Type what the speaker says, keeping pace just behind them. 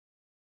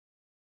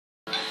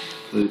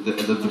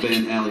the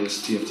band alias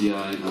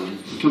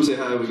TFDI. Come say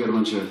hi. We got a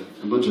bunch of.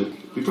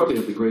 We probably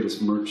have the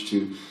greatest merch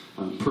to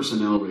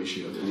personnel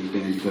ratio of any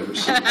band you've ever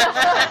seen.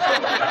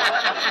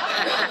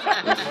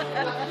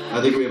 I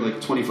think we have like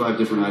 25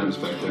 different items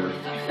back there.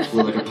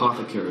 We're like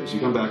apothecaries. You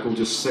come back, we'll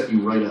just set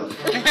you right up.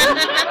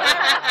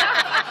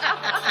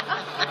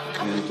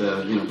 And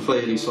you know,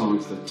 play any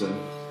songs that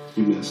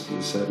you missed.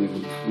 And said we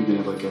can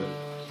have like a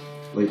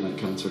late night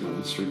concert on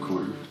the street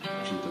corner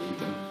or something like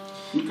that.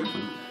 Okay.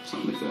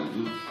 Something like that.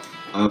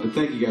 Yeah. But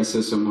thank you guys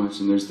so much,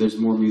 and there's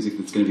more music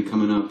that's going to be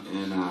coming up,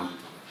 and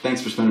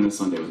thanks for spending a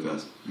Sunday with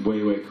us.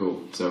 Way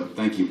cool. So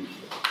thank you.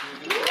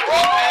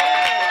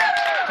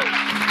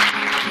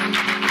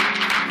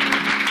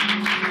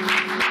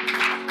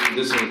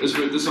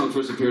 This song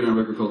first appeared on a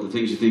record called "The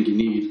Things You Think You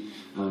Need,"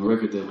 a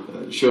record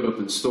that showed up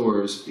in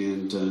stores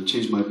and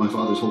changed my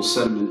father's whole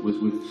sentiment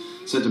with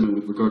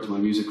regard to my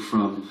music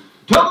from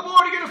 "Tell the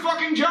boy to get a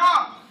fucking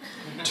job"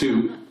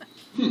 to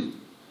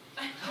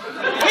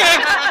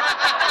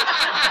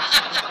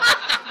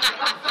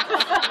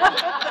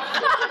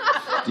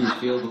Do you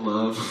feel the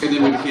love? And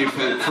then we became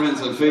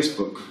friends on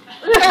Facebook.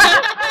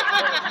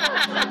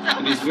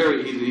 And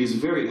he's a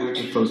very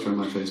active poster on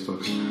my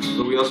Facebook.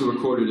 But we also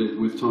recorded it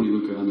with Tony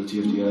Luca on the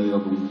TFDI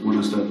album, When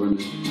I Stopped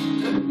Running.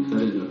 And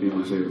that ended up being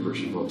my favorite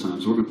version of all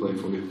time. So we're going to play it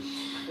for you.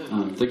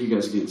 Thank you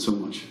guys again so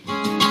much.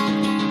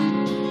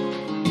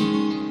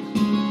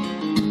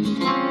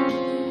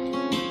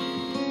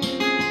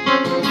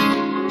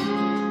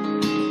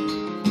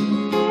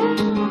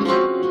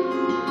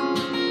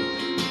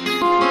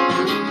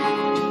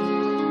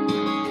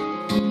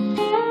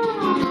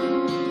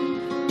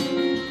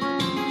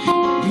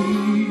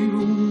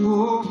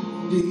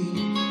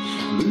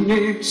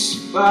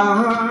 Next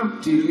by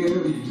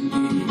dearly,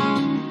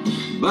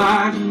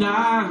 by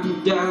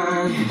night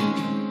die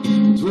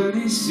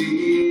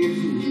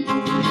 26.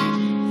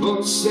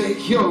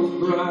 Forsake your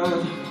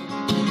bride,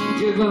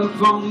 give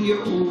up on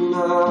your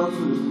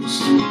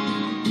lovers,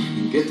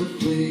 get the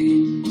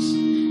things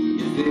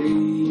you think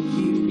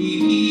you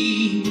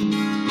need.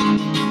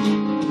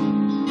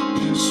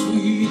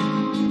 Sweet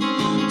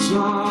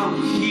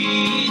Talkin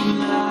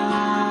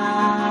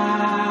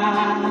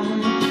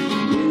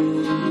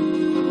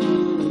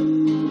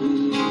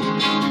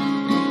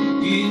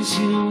is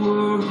your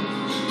world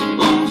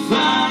on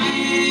fire?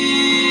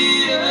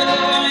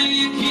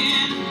 You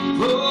can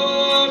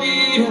put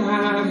it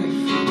out,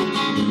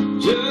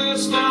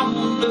 just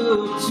don't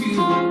look to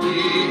me.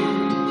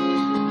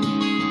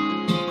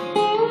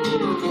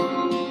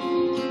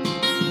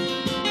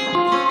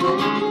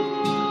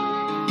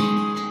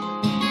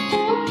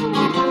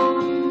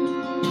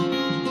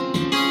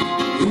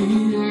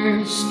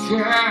 Venus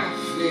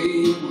Cafe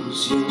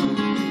was your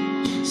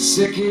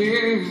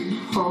second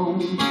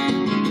home.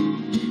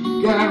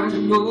 Got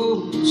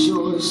no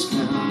choice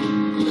now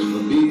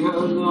but be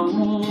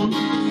alone.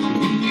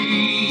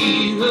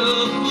 Be the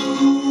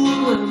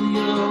fool of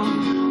your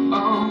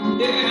own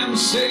damn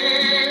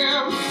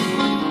self.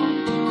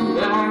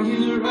 Now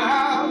you're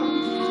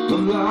out of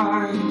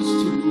lies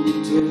to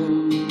tell.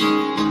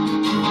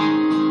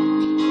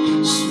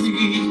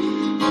 Sweet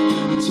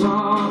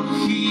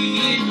Talkin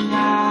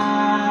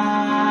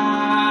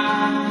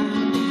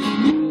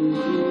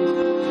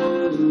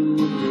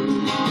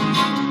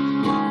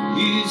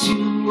is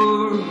your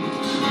world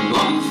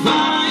on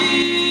fire?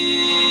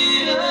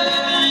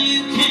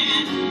 You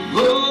can't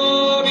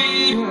hold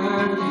it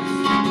out,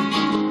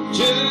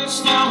 just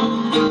don't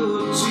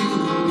look to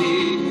me.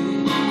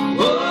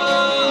 Oh,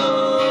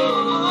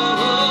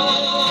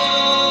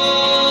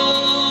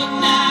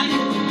 now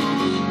you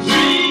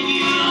drink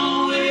your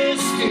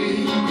whiskey,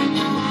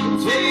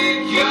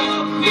 take your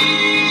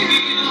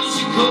pills,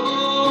 you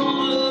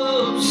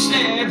call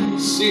upstairs and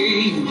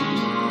see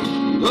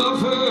love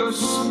her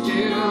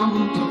still.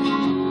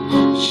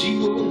 She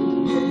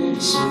won't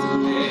get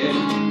sad,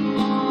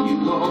 you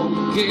won't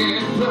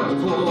get the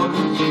point.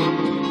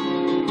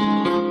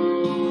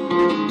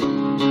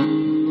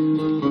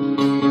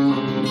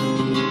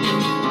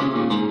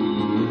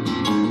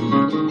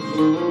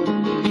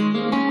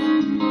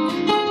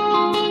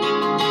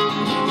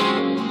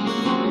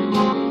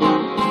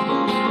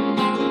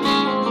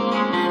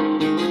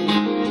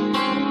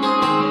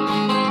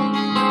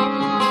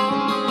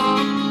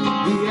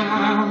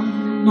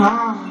 I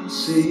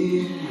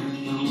say I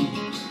know,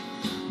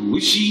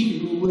 wish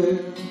you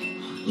well,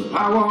 but I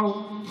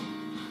won't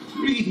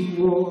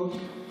reward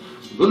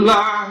the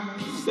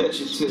lies that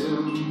you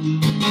tell.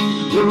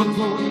 You're a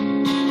boy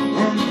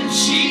and a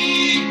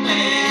cheap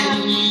man,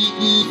 you're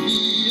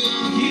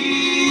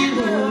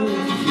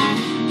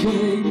a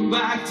came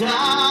back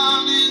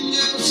down and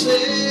just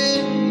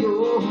said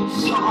your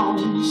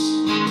songs.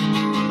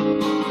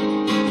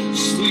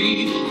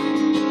 Sweet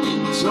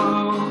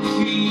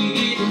Talkin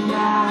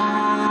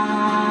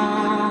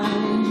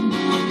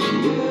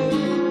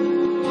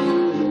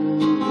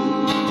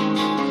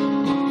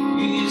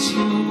is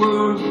your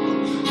world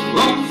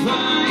on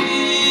fire?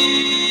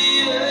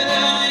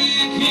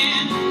 You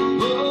can't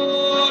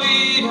hold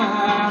it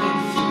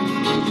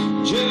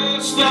out,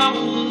 just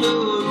don't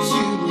look.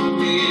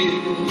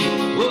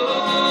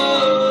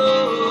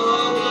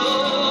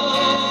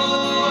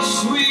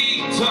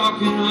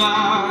 talking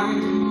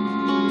lies.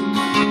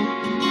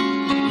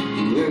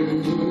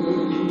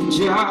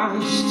 They're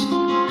just